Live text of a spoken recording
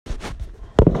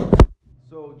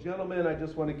So, gentlemen, I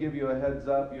just want to give you a heads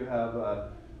up. You have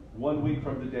 1 week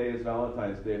from today is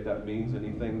Valentine's Day, if that means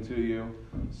anything to you.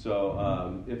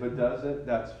 So, if it doesn't,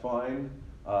 that's fine.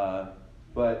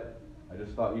 But I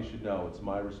just thought you should know it's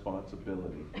my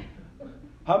responsibility.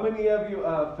 How many of you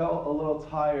felt a little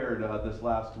tired this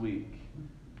last week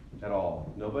at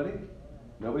all? Nobody?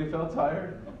 Nobody felt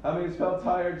tired? How many felt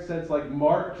tired since like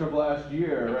March of last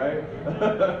year,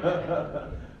 right?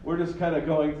 We're just kind of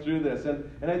going through this. And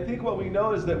I think what we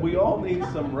know is that we all need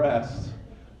some rest,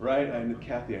 right?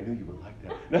 Kathy, I knew you would like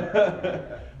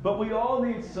that. But we all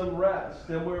need some rest.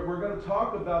 And we're going to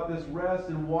talk about this rest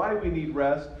and why we need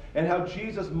rest and how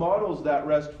Jesus models that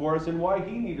rest for us and why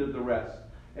he needed the rest.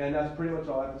 And that's pretty much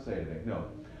all I have to say today. No.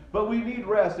 But we need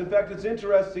rest. In fact, it's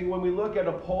interesting when we look at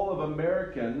a poll of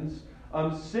Americans,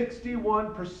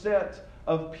 61%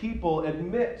 of people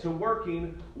admit to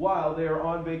working while they are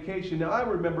on vacation. Now, I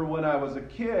remember when I was a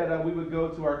kid, we would go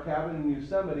to our cabin in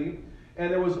Yosemite,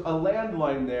 and there was a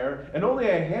landline there, and only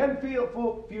a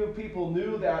few people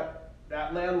knew that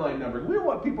landline number. We didn't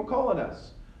want people calling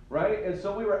us, right? And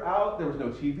so we were out. There was no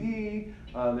TV.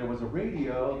 There was a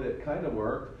radio that kind of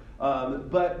worked.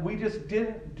 But we just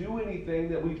didn't do anything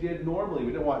that we did normally.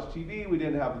 We didn't watch TV. We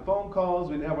didn't have the phone calls.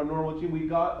 We didn't have our normal routine. We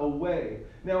got away.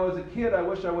 Now, as a kid, I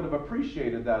wish I would have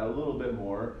appreciated that a little bit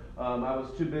more. I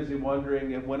was too busy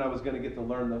wondering when I was going to get to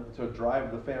learn to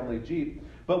drive the family Jeep.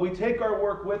 But we take our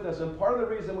work with us. And part of the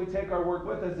reason we take our work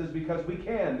with us is because we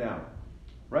can now.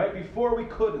 Right? Before we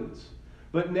couldn't.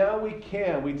 But now we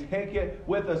can. We take it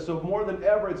with us. So more than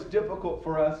ever, it's difficult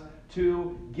for us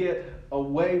to get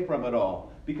away from it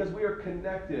all. Because we are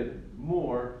connected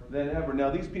more than ever. Now,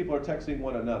 these people are texting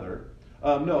one another.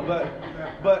 It's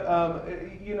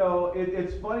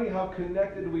funny how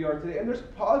connected we are today. And there's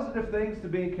positive things to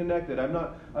being connected. I'm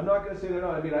not going to say they're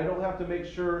not. I mean, I don't have to make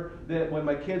sure that when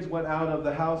my kids went out of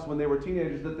the house when they were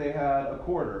teenagers that they had a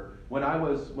quarter. When it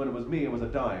was me, it was a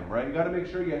dime, right? You got to make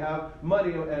sure you have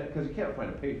money because you can't find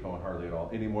a payphone hardly at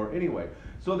all anymore anyway.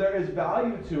 So there is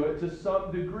value to it to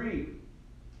some degree.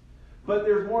 But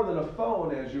there's more than a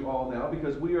phone, as you all know,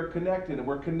 because we are connected, and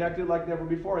we're connected like never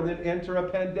before. And then enter a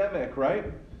pandemic, right?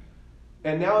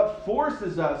 And now it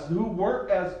forces us, who weren't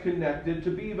as connected,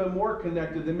 to be even more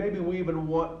connected than maybe we even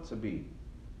want to be.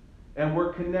 And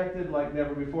we're connected like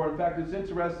never before. In fact, it's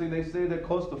interesting. They say that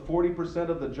close to 40%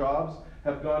 of the jobs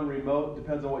have gone remote.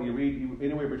 Depends on what you read.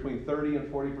 Anywhere between 30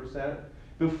 and 40%.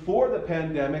 Before the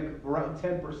pandemic, around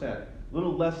 10%. A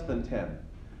little less than 10.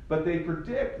 But they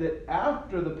predict that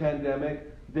after the pandemic,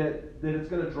 that it's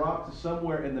going to drop to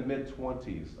somewhere in the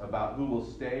mid-20s about who will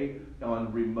stay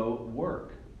on remote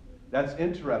work. That's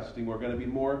interesting. We're going to be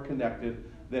more connected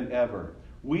than ever.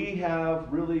 We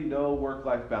have really no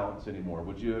work-life balance anymore.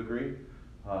 Would you agree?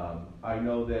 I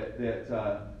know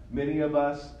that many of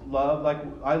us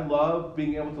I love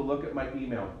being able to look at my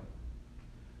email.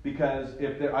 Because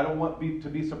I don't want to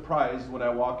be surprised when I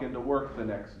walk into work the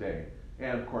next day.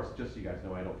 And of course, just so you guys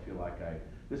know, I don't feel like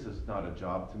this is not a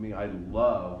job to me. I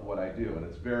love what I do, and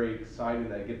it's very exciting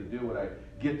that I get to do what I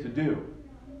get to do.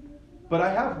 But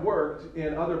I have worked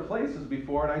in other places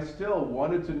before, and I still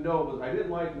wanted to know. I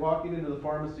didn't like walking into the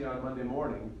pharmacy on Monday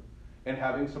morning and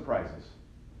having surprises,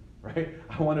 right?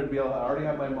 I wanted to be able to already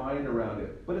have my mind around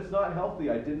it. But it's not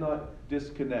healthy. I did not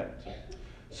disconnect.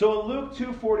 So in Luke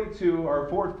 2:42, or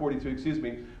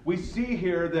 4:42, we see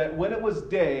here that when it was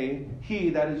day, he,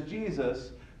 that is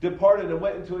Jesus, departed and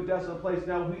went into a desolate place.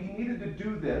 Now, he needed to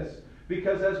do this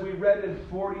because as we read in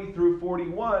 40 through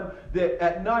 41, that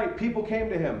at night people came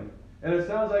to him. And it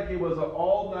sounds like it was an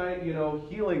all-night,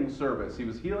 healing service. He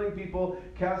was healing people,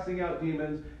 casting out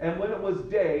demons. And when it was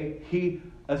day, he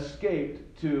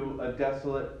escaped to a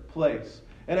desolate place.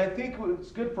 And I think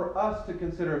it's good for us to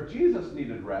consider if Jesus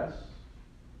needed rest,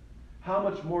 how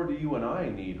much more do you and I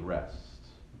need rest?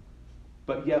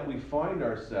 But yet we find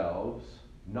ourselves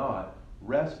not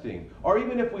resting. Or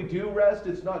even if we do rest,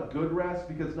 it's not good rest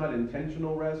because it's not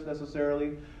intentional rest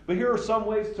necessarily. But here are some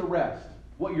ways to rest.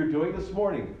 What you're doing this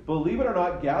morning. Believe it or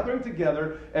not, gathering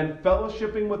together and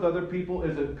fellowshipping with other people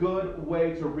is a good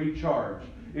way to recharge.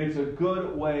 It's a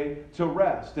good way to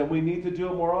rest. And we need to do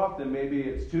it more often. Maybe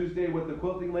it's Tuesday with the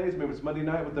quilting ladies. Maybe it's Monday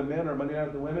night with the men or Monday night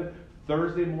with the women.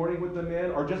 Thursday morning with the men,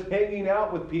 or just hanging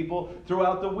out with people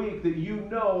throughout the week that you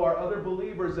know are other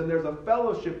believers, and there's a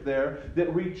fellowship there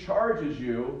that recharges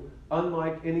you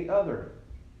unlike any other.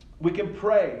 We can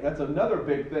pray. That's another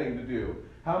big thing to do.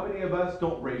 How many of us,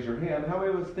 don't raise your hand, how many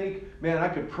of us think, man, I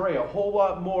could pray a whole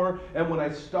lot more, and when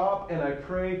I stop and I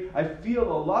pray, I feel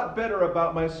a lot better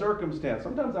about my circumstance.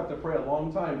 Sometimes I have to pray a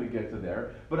long time to get to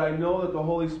there, but I know that the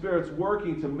Holy Spirit's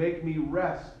working to make me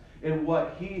rest in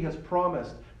what He has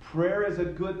promised. Prayer is a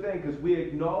good thing because we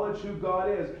acknowledge who God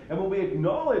is. And when we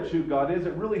acknowledge who God is,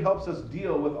 it really helps us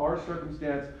deal with our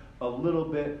circumstance a little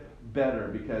bit better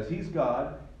because He's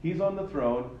God. He's on the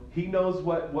throne. He knows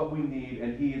what we need,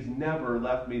 and He has never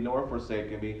left me nor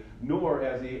forsaken me, nor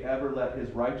has He ever let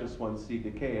His righteous ones see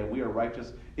decay, and we are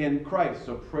righteous in Christ.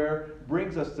 So prayer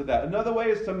brings us to that. Another way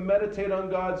is to meditate on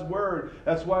God's Word.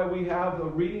 That's why we have the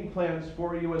reading plans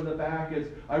for you in the back.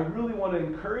 I really want to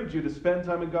encourage you to spend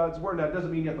time in God's Word. Now, it doesn't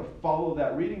mean you have to follow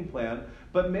that reading plan,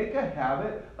 but make a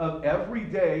habit of every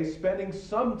day spending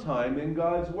some time in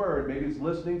God's Word. Maybe it's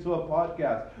listening to a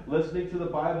podcast, listening to the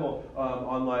Bible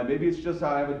online. Maybe it's just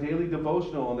I have a daily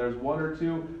devotional and there's 1 or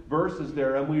 2 verses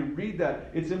there and we read that.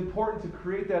 It's important to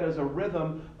create that as a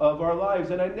rhythm of our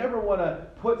lives. And I never want to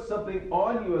put something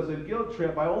on you as a guilt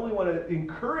trip. I only want to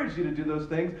encourage you to do those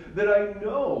things that I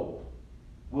know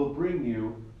will bring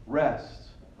you rest.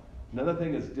 Another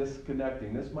thing is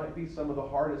disconnecting. This might be some of the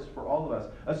hardest for all of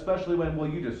us, especially when, well,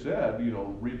 you just said,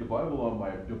 read the Bible on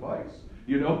my device,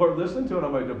 or listen to it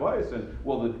on my device, and,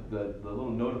 well, the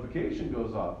little notification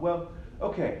goes off. Well,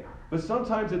 okay, but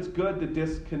sometimes it's good to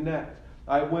disconnect.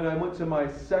 When I went to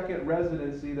my second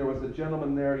residency, there was a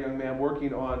gentleman there, a young man,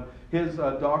 working on his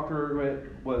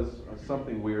doctorate was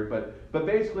something weird, but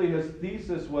basically his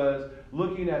thesis was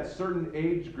looking at certain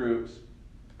age groups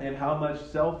and how much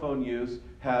cell phone use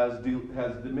has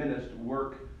diminished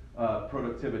work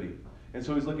productivity. And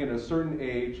so he's looking at a certain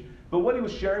age. But what he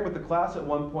was sharing with the class at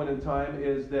one point in time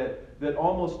is that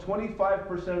almost 25%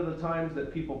 of the times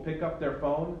that people pick up their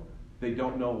phone, they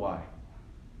don't know why.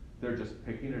 They're just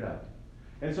picking it up.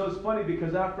 And so it's funny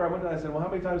because after I went I said, well, how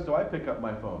many times do I pick up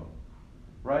my phone?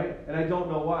 Right? And I don't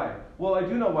know why. Well, I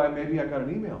do know why. Maybe I got an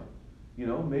email.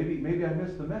 Maybe I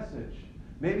missed the message.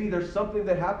 Maybe there's something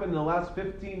that happened in the last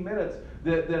 15 minutes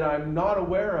that I'm not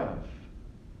aware of.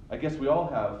 I guess we all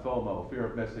have FOMO, fear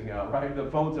of missing out, right?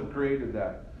 The phones have created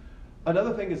that.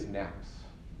 Another thing is naps.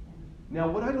 Now,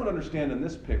 what I don't understand in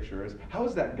this picture is, how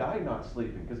is that guy not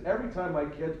sleeping? Because every time my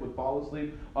kids would fall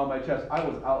asleep on my chest, I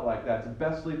was out like that. It's the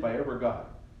best sleep I ever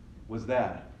got, was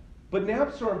that. But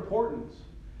naps are important.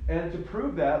 And to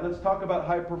prove that, let's talk about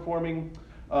high-performing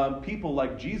people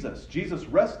like Jesus. Jesus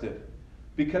rested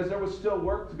because there was still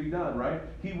work to be done, right?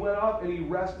 He went off and he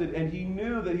rested, and he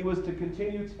knew that he was to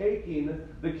continue taking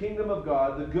the kingdom of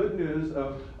God, the good news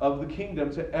of the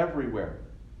kingdom, to everywhere.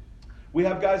 We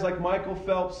have guys like Michael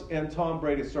Phelps and Tom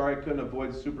Brady. Sorry, I couldn't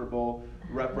avoid Super Bowl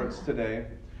reference today.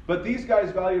 But these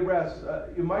guys value rest.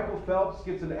 Michael Phelps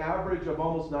gets an average of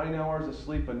almost 9 hours of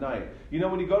sleep a night.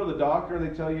 When you go to the doctor and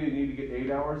they tell you need to get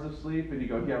 8 hours of sleep, and you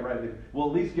go, yeah, right. Well,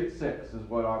 at least get 6 is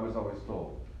what I was always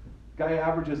told. Guy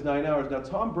averages 9 hours. Now,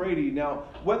 Tom Brady,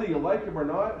 whether you like him or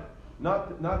not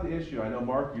the issue. I know,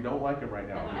 Mark, you don't like him right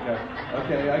now.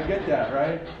 Okay, I get that,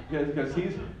 right? Because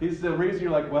he's the reason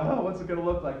you're like, well, what's it going to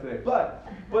look like today? But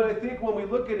I think when we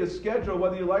look at his schedule,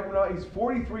 whether you like him or not, he's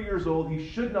 43 years old. He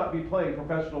should not be playing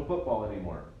professional football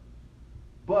anymore.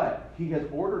 But he has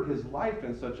ordered his life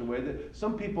in such a way that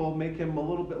some people make him a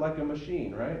little bit like a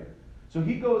machine, right? So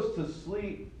he goes to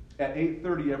sleep at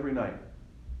 8:30 every night.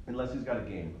 Unless he's got a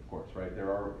game, of course, right? There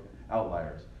are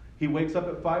outliers. He wakes up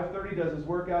at 5:30, does his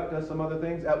workout, does some other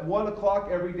things. At 1 o'clock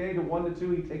every day to 1 to 2,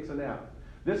 he takes a nap.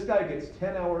 This guy gets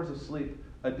 10 hours of sleep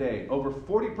a day. Over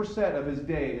 40% of his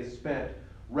day is spent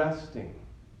resting.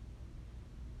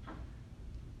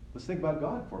 Let's think about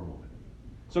God for a moment.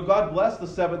 So God blessed the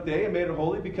seventh day and made it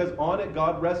holy because on it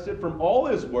God rested from all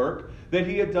his work that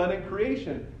he had done in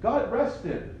creation. God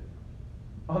rested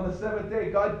on the seventh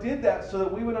day. God did that so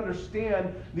that we would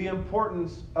understand the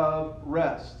importance of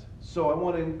rest. So I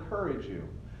want to encourage you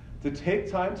to take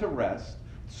time to rest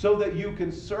so that you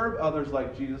can serve others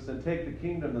like Jesus and take the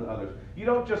kingdom to others. You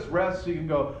don't just rest so you can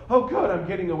go, oh good, I'm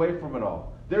getting away from it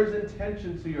all. There's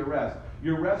intention to your rest.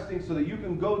 You're resting so that you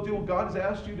can go do what God has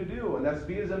asked you to do, and that's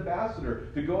be his ambassador,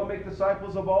 to go and make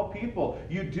disciples of all people.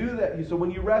 You do that. So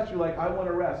when you rest, you're like, I want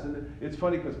to rest. And it's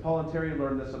funny because Paul and Terry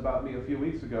learned this about me a few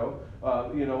weeks ago.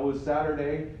 It was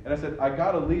Saturday, and I said, I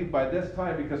got to leave by this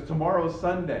time because tomorrow's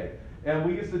Sunday. And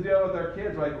we used to deal with our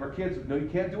kids, like our kids, no, you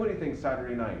can't do anything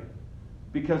Saturday night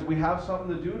because we have something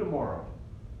to do tomorrow.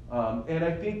 And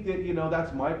I think that,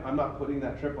 I'm not putting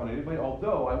that trip on anybody,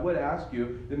 although I would ask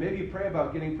you that maybe you pray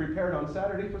about getting prepared on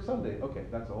Saturday for Sunday. Okay,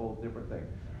 that's a whole different thing.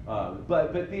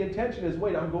 But the intention is,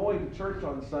 wait, I'm going to church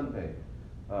on Sunday.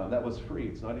 That was free.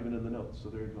 It's not even in the notes, so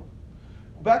there you go.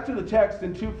 Back to the text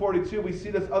in 2:42, we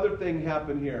see this other thing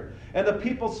happen here. And the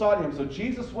people sought him. So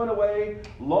Jesus went away,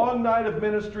 long night of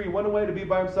ministry, went away to be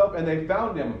by himself, and they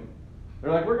found him.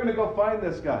 They're like, we're going to go find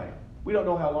this guy. We don't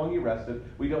know how long he rested.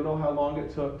 We don't know how long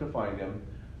it took to find him.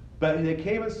 But they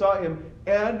came and saw him,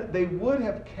 and they would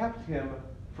have kept him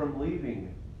from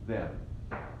leaving them.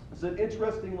 It's an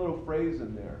interesting little phrase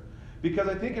in there, because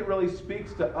I think it really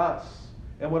speaks to us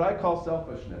and what I call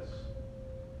selfishness.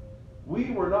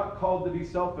 We were not called to be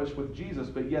selfish with Jesus,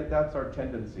 but yet that's our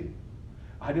tendency.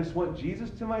 I just want Jesus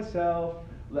to myself.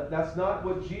 That's not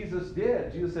what Jesus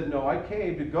did. Jesus said, no, I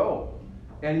came to go.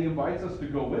 And he invites us to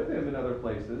go with him in other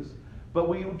places. But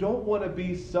we don't want to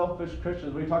be selfish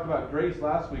Christians. We talked about grace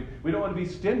last week. We don't want to be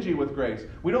stingy with grace.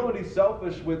 We don't want to be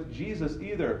selfish with Jesus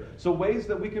either. So ways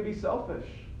that we can be selfish.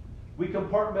 We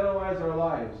compartmentalize our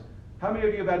lives. How many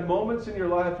of you have had moments in your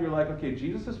life where you're like, okay,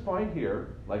 Jesus is fine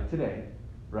here, like today,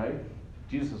 right?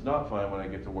 Jesus is not fine when I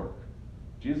get to work.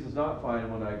 Jesus is not fine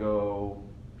when I go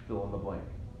fill in the blank.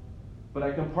 But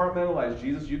I compartmentalize.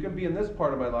 Jesus, you can be in this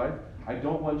part of my life. I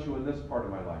don't want you in this part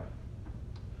of my life.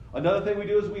 Another thing we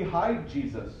do is we hide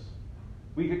Jesus.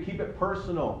 We could keep it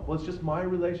personal. Well, it's just my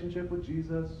relationship with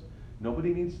Jesus.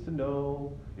 Nobody needs to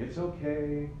know. It's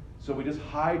okay. So we just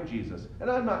hide Jesus. And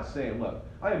I'm not saying, look,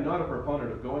 I am not a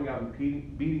proponent of going out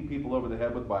and beating people over the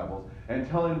head with Bibles and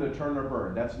telling them to turn or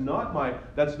burn. That's not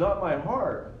my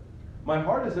heart. My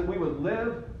heart is that we would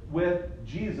live with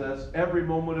Jesus every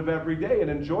moment of every day and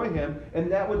enjoy him,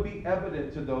 and that would be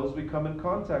evident to those we come in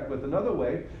contact with. Another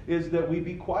way is that we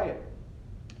be quiet.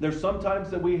 There's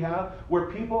sometimes that we have where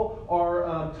people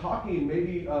are talking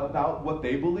maybe about what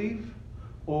they believe,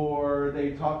 or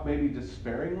they talk maybe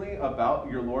despairingly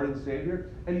about your Lord and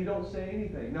Savior, and you don't say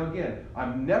anything. Now again,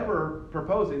 I'm never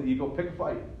proposing that you go pick a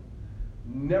fight.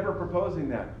 Never proposing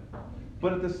that.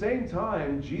 But at the same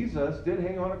time, Jesus did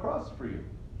hang on a cross for you.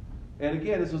 And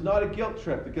again, this is not a guilt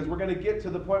trip, because we're going to get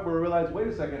to the point where we realize, wait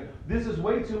a second, this is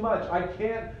way too much. I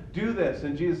can't do this.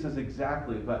 And Jesus says,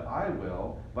 exactly, but I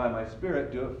will, by my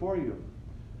Spirit, do it for you.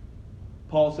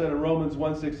 Paul said in Romans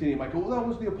 1:16, you might go, well, that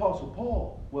was the Apostle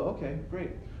Paul. Well, okay,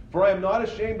 great. For I am not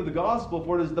ashamed of the gospel,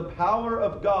 for it is the power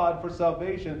of God for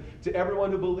salvation to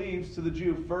everyone who believes, to the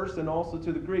Jew first and also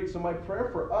to the Greek. So my prayer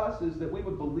for us is that we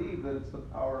would believe that it's the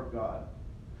power of God.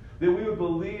 That we would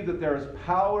believe that there is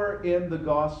power in the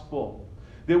gospel.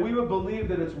 That we would believe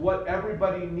that it's what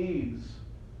everybody needs.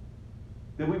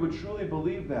 That we would truly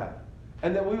believe that.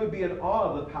 And that we would be in awe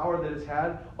of the power that it's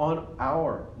had on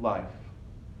our life.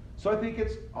 So I think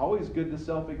it's always good to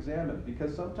self-examine,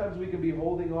 because sometimes we can be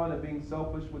holding on and being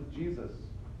selfish with Jesus.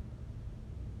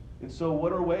 And so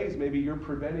what are ways maybe you're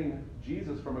preventing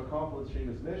Jesus from accomplishing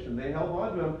his mission? They held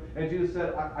on to him, and Jesus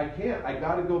said, I can't. I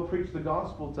got to go preach the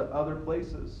gospel to other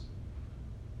places.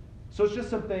 So it's just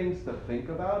some things to think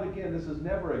about. Again, this is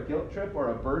never a guilt trip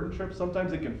or a burden trip.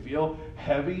 Sometimes it can feel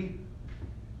heavy.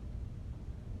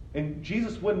 And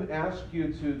Jesus wouldn't ask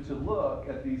you to look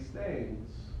at these things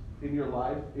in your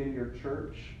life, in your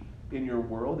church, in your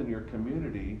world, in your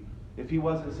community, if he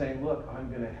wasn't saying, look, I'm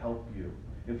going to help you.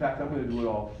 In fact, I'm going to do it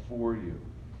all for you.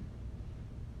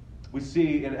 We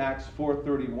see in Acts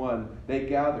 4:31, they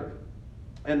gathered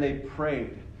and they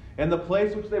prayed. And the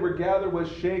place which they were gathered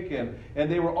was shaken. And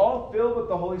they were all filled with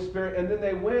the Holy Spirit. And then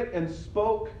they went and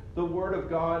spoke the word of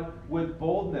God with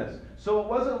boldness. So it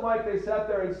wasn't like they sat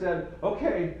there and said,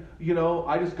 okay,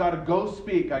 I just got to go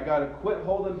speak. I got to quit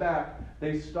holding back.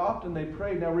 They stopped and they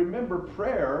prayed. Now remember,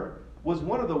 prayer was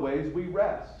one of the ways we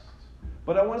rest.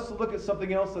 But I want us to look at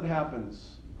something else that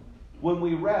happens. When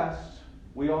we rest,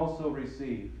 we also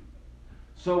receive.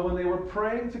 So when they were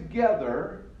praying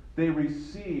together, they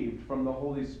received from the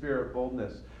Holy Spirit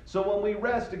boldness. So when we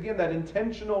rest, again, that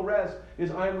intentional rest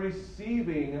is I'm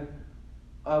receiving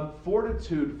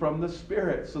fortitude from the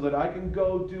Spirit so that I can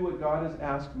go do what God has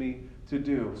asked me to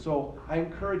do. So I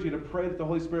encourage you to pray that the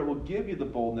Holy Spirit will give you the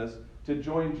boldness to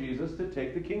join Jesus to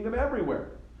take the kingdom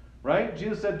everywhere. Right?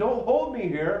 Jesus said, don't hold me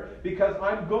here because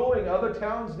I'm going. Other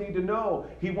towns need to know.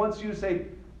 He wants you to say,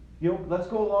 let's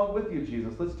go along with you,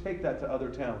 Jesus. Let's take that to other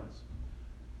towns.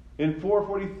 In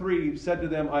 4:43, he said to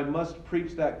them, I must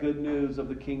preach that good news of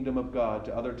the kingdom of God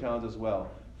to other towns as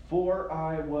well. For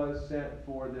I was sent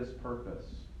for this purpose.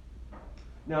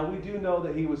 Now, we do know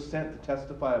that he was sent to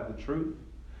testify of the truth.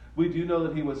 We do know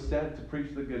that he was sent to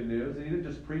preach the good news. And he didn't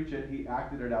just preach it, he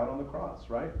acted it out on the cross,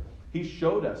 right? He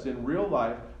showed us in real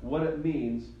life what it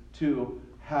means to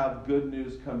have good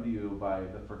news come to you by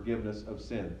the forgiveness of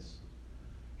sins.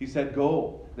 He said,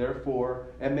 go, therefore,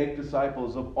 and make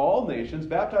disciples of all nations,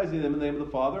 baptizing them in the name of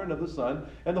the Father and of the Son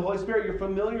and the Holy Spirit. You're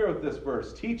familiar with this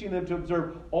verse, teaching them to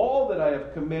observe all that I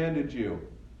have commanded you.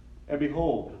 And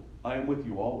behold, I am with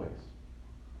you always,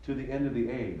 to the end of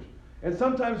the age. And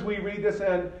sometimes we read this,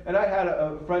 and I had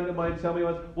a friend of mine tell me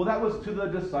once, well, that was to the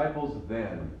disciples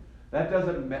then. That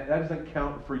doesn't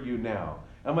count for you now.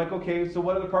 I'm like, okay, so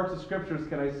what other parts of Scriptures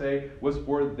can I say was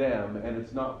for them, and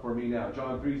it's not for me now?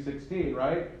 John 3:16,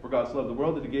 right? For God so loved the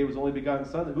world that he gave his only begotten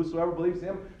Son, that whosoever believes in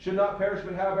him should not perish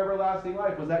but have everlasting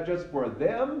life. Was that just for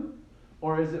them,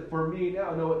 or is it for me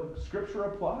now? No, Scripture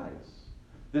applies.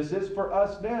 This is for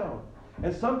us now.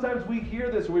 And sometimes we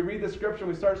hear this, we read the Scripture,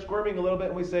 and we start squirming a little bit,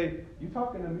 and we say, you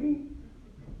talking to me?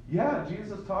 Yeah,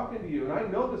 Jesus is talking to you, and I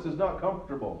know this is not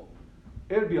comfortable.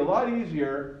 It would be a lot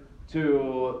easier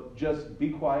to just be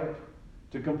quiet,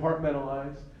 to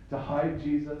compartmentalize, to hide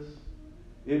Jesus.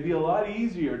 It'd be a lot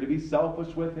easier to be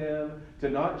selfish with him, to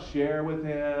not share with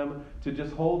him, to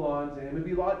just hold on to him. It'd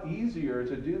be a lot easier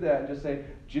to do that and just say,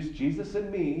 just Jesus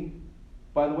and me.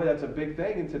 By the way, that's a big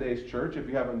thing in today's church, if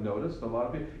you haven't noticed. A lot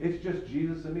of people, it's just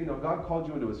Jesus and me. No, God called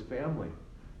you into his family.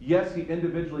 Yes, he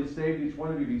individually saved each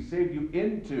one of you, but he saved you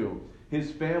into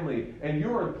his family. And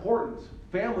you're important.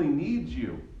 Family needs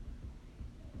you.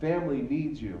 Family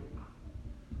needs you.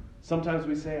 Sometimes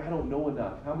we say, I don't know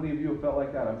enough. How many of you have felt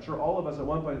like that? I'm sure all of us at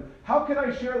one point. How can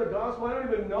I share the gospel? I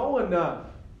don't even know enough.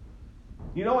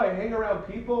 You know, I hang around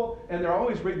people, and they're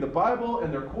always reading the Bible,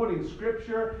 and they're quoting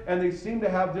Scripture, and they seem to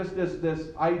have just this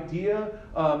idea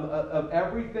of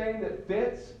everything that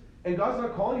fits. And God's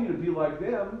not calling you to be like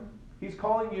them. He's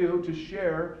calling you to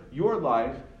share your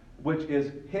life, which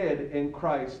is hid in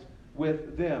Christ,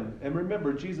 with them. And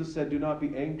remember, Jesus said, do not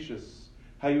be anxious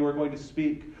how you are going to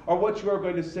speak, or what you are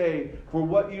going to say, for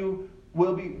what you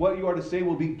are to say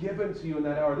will be given to you in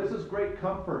that hour. This is great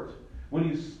comfort. When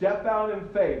you step out in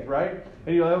faith, right?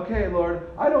 And you're like, okay, Lord,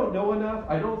 I don't know enough.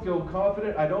 I don't feel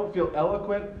confident. I don't feel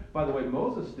eloquent. By the way,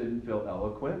 Moses didn't feel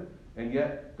eloquent, and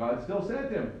yet God still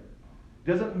sent him.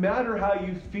 It doesn't matter how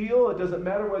you feel. It doesn't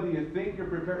matter whether you think you're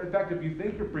prepared. In fact, if you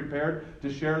think you're prepared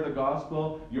to share the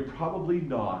gospel, you're probably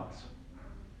not.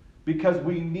 Because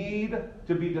we need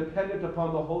to be dependent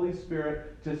upon the Holy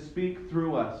Spirit to speak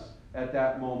through us at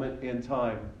that moment in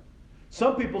time.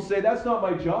 Some people say, that's not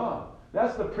my job.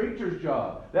 That's the preacher's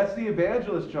job. That's the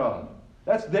evangelist's job.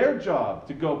 That's their job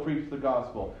to go preach the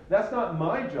gospel. That's not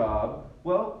my job.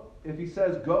 Well, if he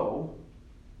says go,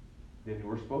 then you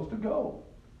were supposed to go.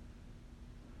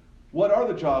 What are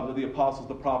the jobs of the apostles,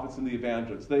 the prophets, and the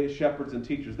evangelists? They are shepherds and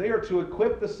teachers. They are to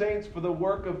equip the saints for the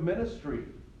work of ministry.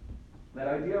 That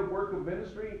idea of work of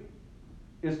ministry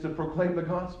is to proclaim the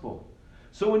gospel.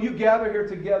 So when you gather here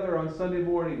together on Sunday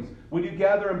mornings, when you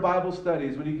gather in Bible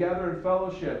studies, when you gather in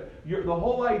fellowship, the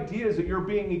whole idea is that you're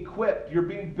being equipped, you're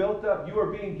being built up, you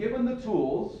are being given the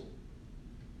tools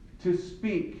to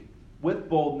speak with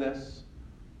boldness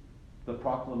the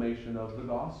proclamation of the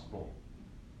gospel.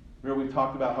 Remember, we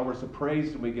talked about how we're to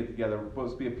praise when we get together. We're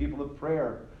supposed to be a people of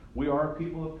prayer. We are a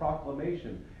people of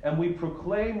proclamation. And we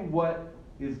proclaim what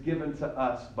is given to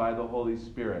us by the Holy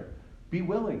Spirit. Be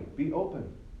willing. Be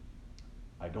open.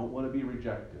 I don't want to be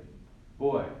rejected.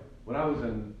 Boy, when I was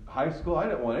in high school, I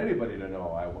didn't want anybody to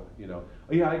know I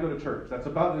go to church. That's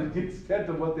about the extent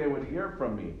of what they would hear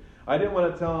from me. I didn't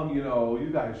want to tell them, you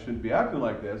guys shouldn't be acting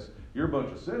like this. You're a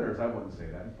bunch of sinners. I wouldn't say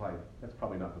that. That's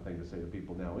probably not the thing to say to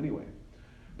people now anyway.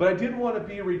 But I didn't want to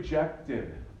be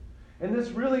rejected. And this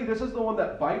is the one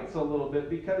that bites a little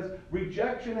bit, because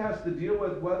rejection has to deal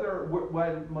with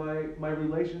my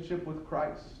relationship with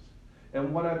Christ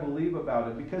and what I believe about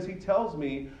it. Because he tells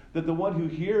me that the one who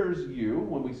hears you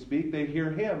when we speak, they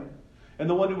hear him. And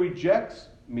the one who rejects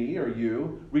me or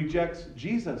you rejects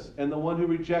Jesus. And the one who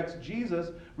rejects Jesus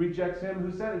rejects him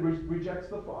who sent him, rejects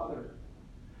the Father.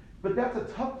 But that's a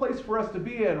tough place for us to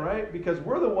be in, right? Because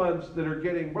we're the ones that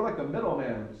we're like the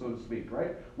middleman, so to speak,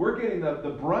 right? We're getting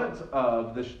the brunt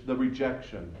of the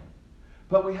rejection.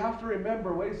 But we have to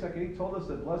remember, wait a second, he told us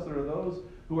that blessed are those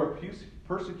who are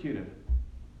persecuted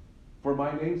for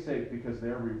my name's sake, because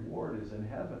their reward is in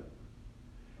heaven.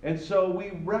 And so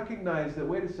we recognize that,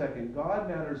 wait a second, God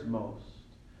matters most.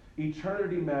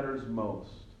 Eternity matters most.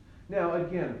 Now,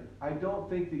 again, I don't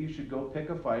think that you should go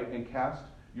pick a fight and cast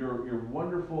your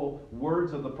wonderful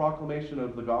words of the proclamation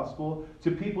of the gospel to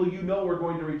people you know are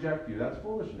going to reject you. That's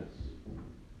foolishness.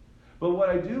 But what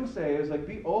I do say is,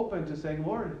 be open to saying,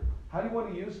 Lord, how do you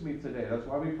want to use me today? That's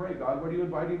why we pray. God, what are you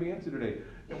inviting me into today?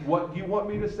 What do you want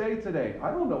me to say today?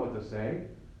 I don't know what to say.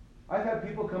 I've had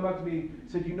people come up to me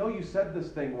and said, you said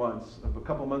this thing once, a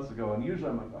couple months ago, and usually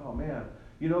I'm like, oh man.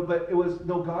 But it was,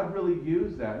 no, God really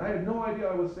used that. And I had no idea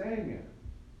I was saying it.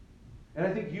 And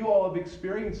I think you all have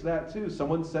experienced that too.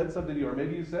 Someone said something to you, or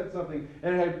maybe you said something,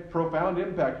 and it had profound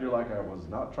impact. You're like, I was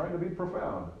not trying to be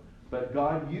profound. But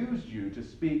God used you to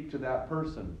speak to that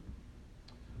person.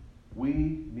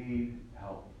 We need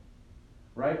help.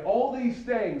 Right? All these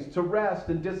things, to rest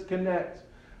and disconnect,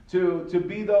 to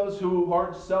be those who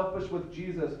aren't selfish with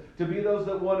Jesus, to be those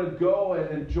that want to go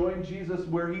and join Jesus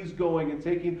where He's going and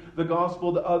taking the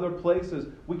gospel to other places.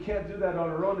 We can't do that on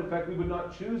our own. In fact, we would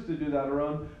not choose to do that on our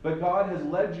own. But God has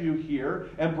led you here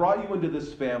and brought you into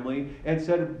this family and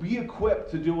said, be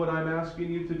equipped to do what I'm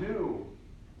asking you to do.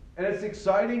 And it's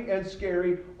exciting and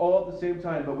scary all at the same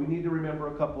time. But we need to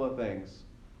remember a couple of things.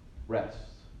 Rest.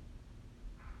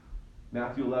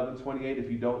 Matthew 11:28,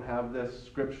 if you don't have this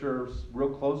scripture real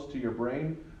close to your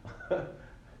brain,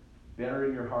 there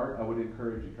in your heart, I would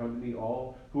encourage you, come to me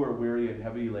all who are weary and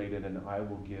heavy laden, and I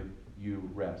will give you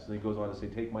rest. And he goes on to say,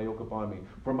 take my yoke upon me,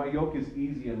 for my yoke is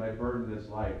easy and my burden is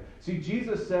light. See,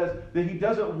 Jesus says that He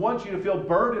doesn't want you to feel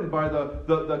burdened by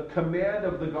the command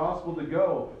of the gospel to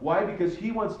go. Why? Because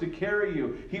He wants to carry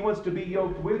you. He wants to be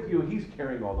yoked with you. He's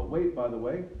carrying all the weight, by the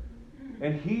way.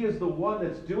 And He is the one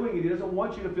that's doing it. He doesn't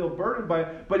want you to feel burdened by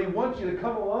it, but He wants you to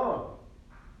come along.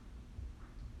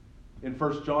 In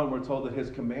 1 John, we're told that His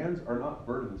commands are not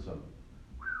burdensome.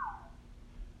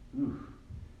 Ooh,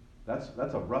 that's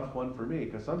a rough one for me,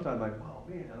 because sometimes I'm like, oh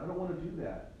man, I don't want to do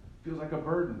that. It feels like a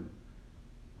burden.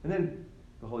 And then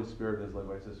the Holy Spirit in His loving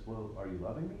way says, well, are you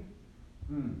loving me?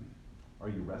 Are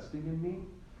you resting in me?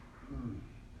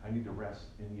 I need to rest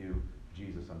in you,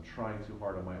 Jesus. I'm trying too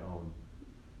hard on my own.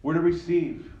 We're to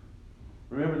receive.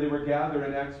 Remember, they were gathered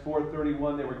in Acts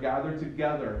 4:31. They were gathered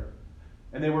together.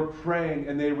 And they were praying,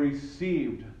 and they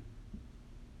received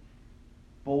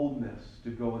boldness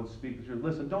to go and speak.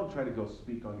 Listen, don't try to go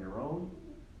speak on your own.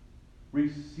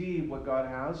 Receive what God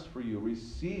has for you.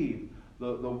 Receive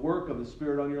the work of the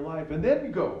Spirit on your life. And then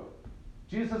you go.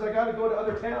 Jesus says, I got to go to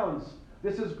other towns.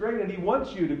 This is great. And He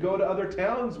wants you to go to other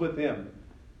towns with Him.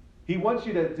 He wants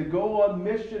you to go on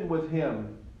mission with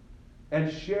Him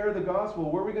and share the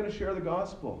gospel. Where are we going to share the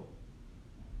gospel?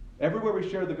 Everywhere we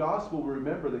share the gospel, we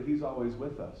remember that He's always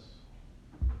with us.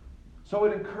 So I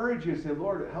would encourage you to say,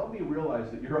 Lord, help me realize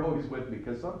that You're always with me,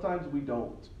 because sometimes we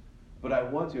don't. But I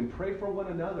want to. And pray for one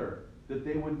another that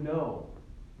they would know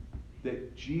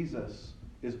that Jesus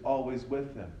is always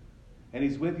with them. And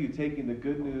He's with you taking the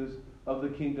good news of the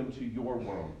kingdom to your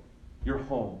world, your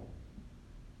home,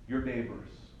 your neighbors,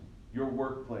 your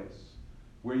workplace,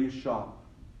 where you shop,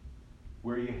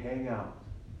 where you hang out.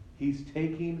 He's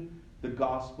taking the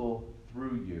gospel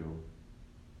through you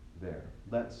there.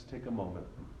 Let's take a moment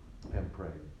and pray.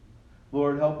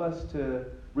 Lord, help us to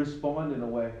respond in a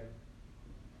way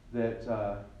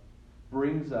that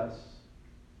brings us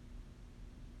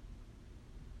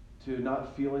to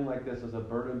not feeling like this is a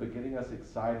burden, but getting us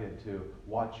excited to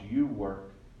watch You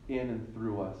work in and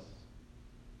through us.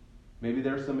 Maybe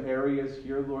there's some areas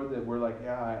here, Lord, that we're like,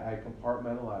 yeah, I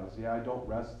compartmentalize. Yeah, I don't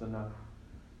rest enough.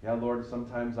 Yeah, Lord,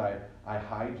 sometimes I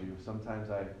hide You.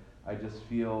 Sometimes I just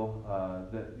feel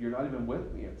that You're not even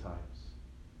with me at times.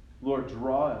 Lord,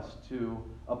 draw us to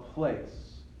a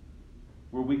place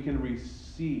where we can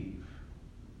receive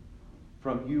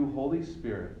from You, Holy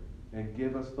Spirit, and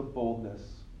give us the boldness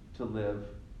to live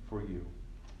for You.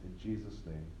 In Jesus'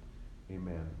 name,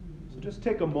 amen. So just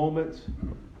take a moment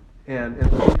and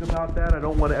think about that. I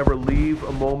don't want to ever leave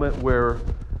a moment where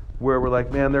we're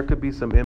like, man, there could be some